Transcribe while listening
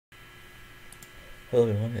Hello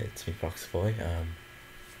everyone, it's me FoxyBoy.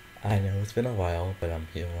 I know it's been a while, but I'm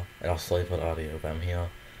here, and I'll sorry for the audio, but I'm here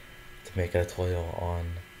to make a tutorial on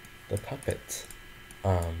the puppet.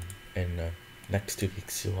 In the next 2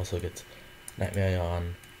 weeks, you'll also get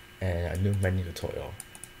Nightmarionne and a new menu tutorial,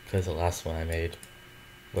 because the last one I made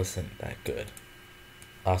wasn't that good.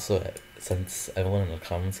 Also, since everyone in the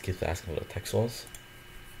comments keeps asking for the textuals,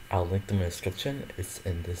 I'll link them in the description. It's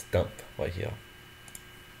in this dump right here.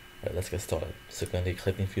 Alright, let's get started. So we're going to need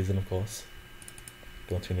Clickteam Fusion, of course.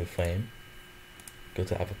 Go into a new frame. Go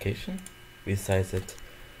to application. Resize it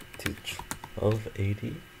to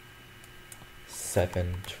 1280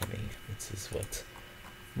 720. This is what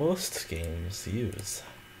most games use.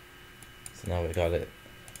 So now we got it.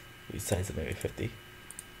 Resize it maybe 50.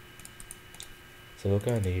 So what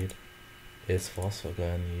we're going to need is first we're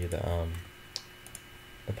going to need the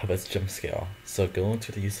puppet's jump scale. So go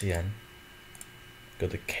into the UCN. Go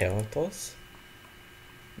to characters,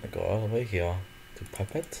 and go all the way here to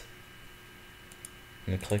puppet,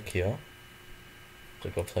 and click here,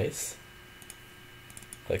 click replace,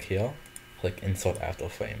 click here, click insert after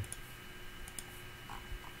frame.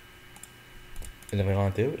 And then what we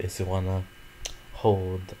want to do is we want to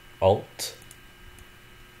hold Alt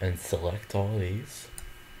and select all of these,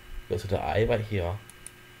 go to the eye right here,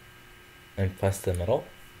 and press the middle,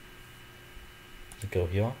 and go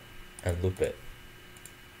here, and loop it.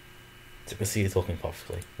 So you can see it's working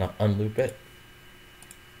perfectly. Now unloop it,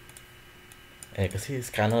 and you can see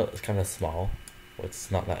it's kind of small. Well,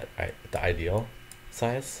 it's not that the ideal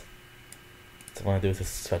size. So what I want to do is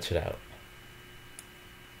just stretch it out.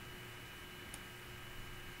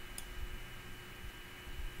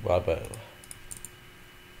 Bravo.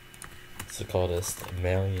 So call this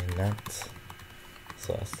marionette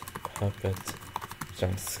 / puppet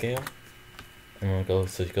jump scale, and we'll go.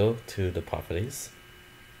 So you go to the properties.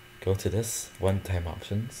 Go to this one-time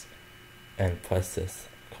options and press this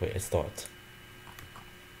create a start.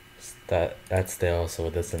 That's there so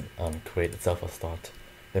it doesn't create itself a start.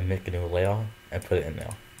 Then make a new layer and put it in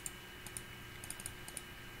there.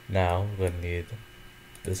 Now we're gonna need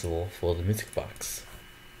this rule for the music box.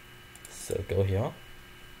 So go here,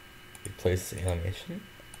 replace the animation,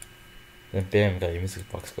 then bam, got your music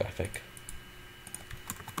box graphic.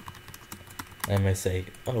 And I may say,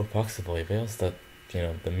 oh, FoxyBoy, where's the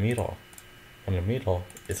the meter, and the meter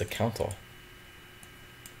is a counter.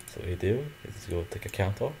 So what you do is go take a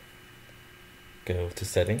counter, go to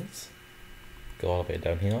settings, go all the way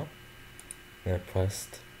down here, and then press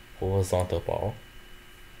horizontal bar,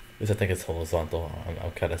 because I think it's horizontal.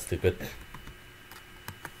 I'm kind of stupid.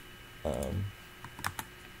 So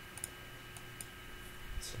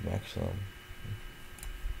maximum,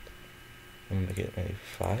 I'm gonna make it maybe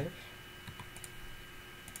 5.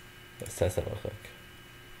 Let's test that real quick.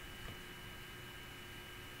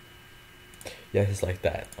 Yeah, just like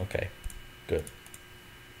that. Okay, good.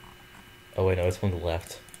 Oh wait, no, it's from the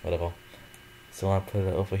left. Whatever. So I put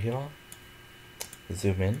it over here.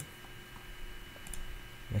 Zoom in.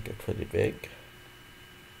 Make it pretty big.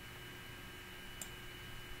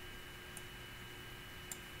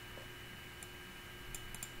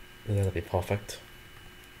 That'll be perfect.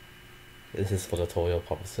 This is for tutorial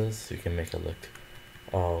purposes. You can make it look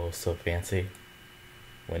so fancy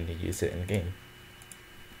when you use it in game.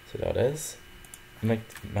 So there it is.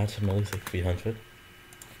 Match them at least like 300,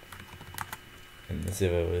 and the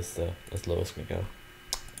 0 is the as lowest we go.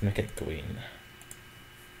 Make it green.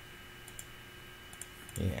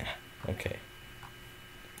 Yeah, okay.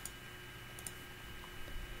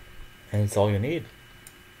 And it's all you need.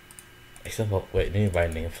 Except for, wait, need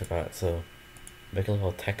binding, I forgot. So make a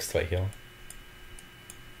little text right here.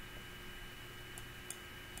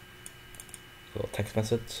 Little text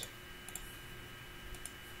message.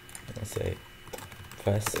 Let's say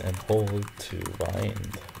press and hold to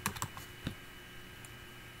bind.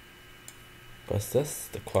 Press this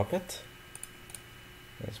to crop it.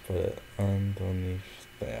 Let's put it underneath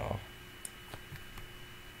there.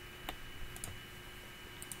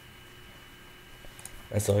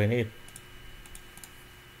 That's all you need.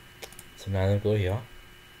 So now I'm gonna go here.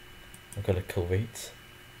 I'm gonna create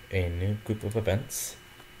a new group of events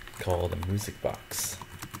called the music box.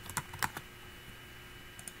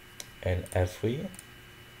 And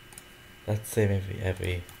let's say maybe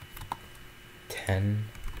every 10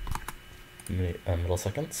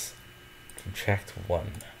 milliseconds, contract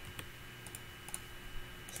 1.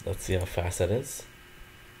 So let's see how fast that is.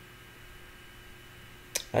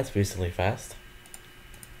 That's reasonably fast.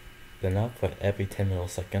 Then I'll put every 10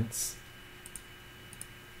 milliseconds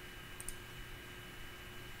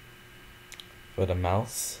for the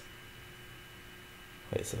mouse.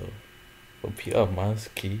 Wait, so repeat of mouse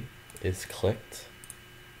key is clicked,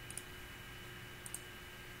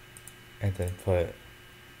 and then put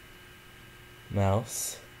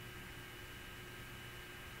mouse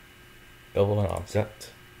over an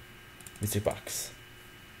object, music box,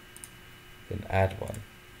 then add one.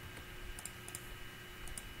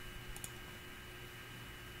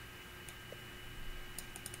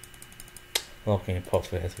 Locking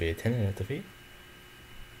possibly has to be a 10 minute defeat,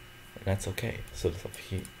 and that's okay. So let's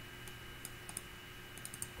repeat.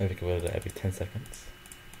 Maybe we can go to every 10 seconds.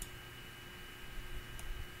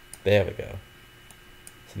 There we go.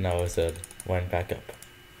 So now it's a wind back up.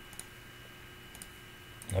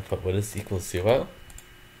 I put what is equals 0.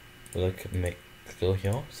 We'll go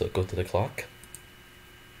here, so go to the clock.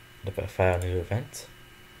 Look at file new event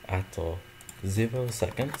after 0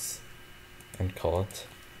 seconds and call it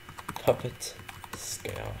puppet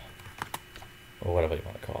scale, or whatever you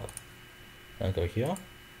want to call it. And go here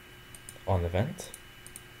on event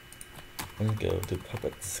and go to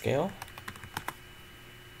puppet scale.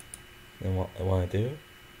 And what I want to do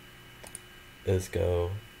is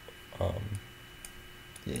go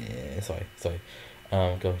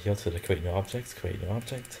go here to the create new objects, create new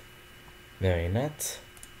object, marionette.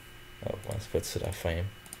 Oh, let's put to that frame.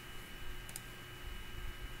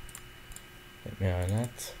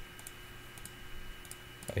 Marionette.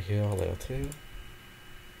 Right here, layer 2. And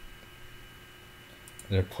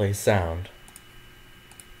then play sound.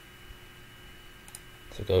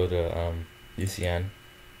 So go to UCN.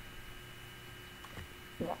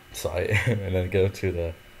 Sorry, and then go to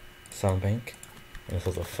the sound bank. And this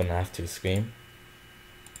was a FNAF 2 scream.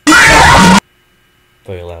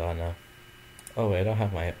 Very loud, I know. Oh wait, I don't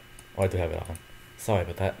have my. Oh, I do have it on. Sorry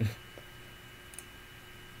about that.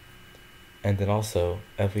 And then also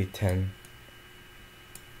every 10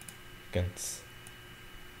 seconds,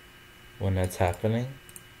 when that's happening,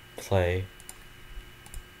 play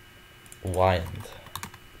wind.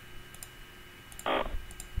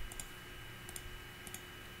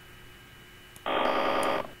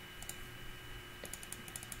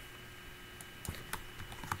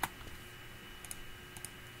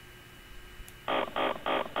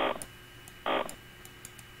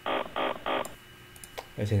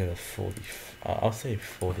 I think it's 40. I'll say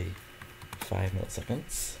 45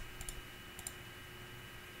 milliseconds.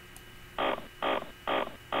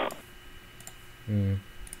 I'll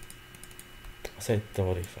say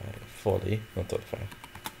 35, 40, not 35.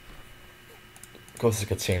 Of course, you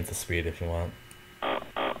could change the speed if you want.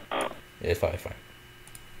 Yeah, it's probably fine.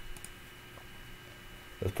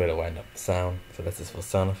 Let's put a wind up sound. So that's just for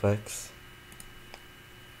sound effects.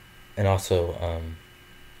 And also,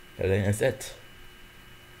 I think that's it.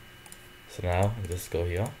 So now I just go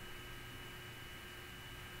here,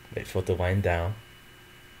 wait for it to wind down.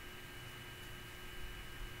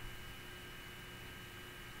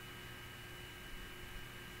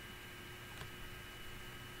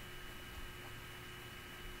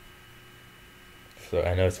 So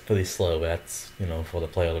I know it's pretty slow, but that's, you know, for the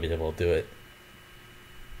player to be able to do it.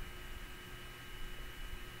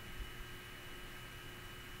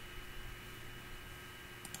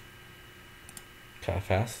 Kind of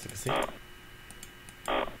fast, as you can see.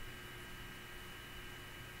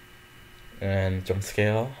 And jump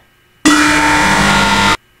scale.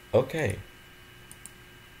 Okay.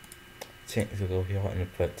 Change to go here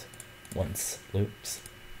and put once loops.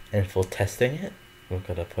 And for testing it, we're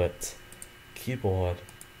gonna put keyboard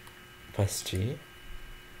press G,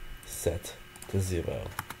 set to 0.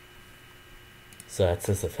 So that's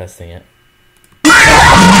just for testing it.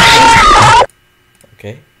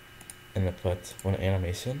 Okay. And I put when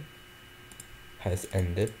animation has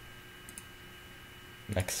ended,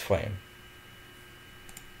 next frame.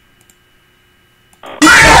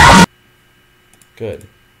 Good.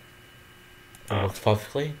 It works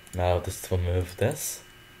perfectly. Now just remove this,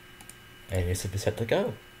 and you should be set to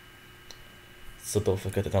go. So don't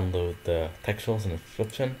forget to download the textuals in the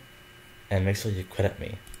description, and make sure you credit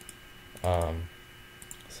me. So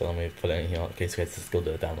let me put it in here in case you guys just go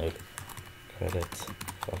to the download. Credit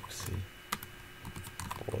FoxyBoy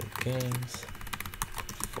Games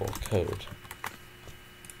for code.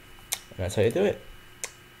 And that's how you do it.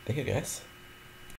 Thank you guys.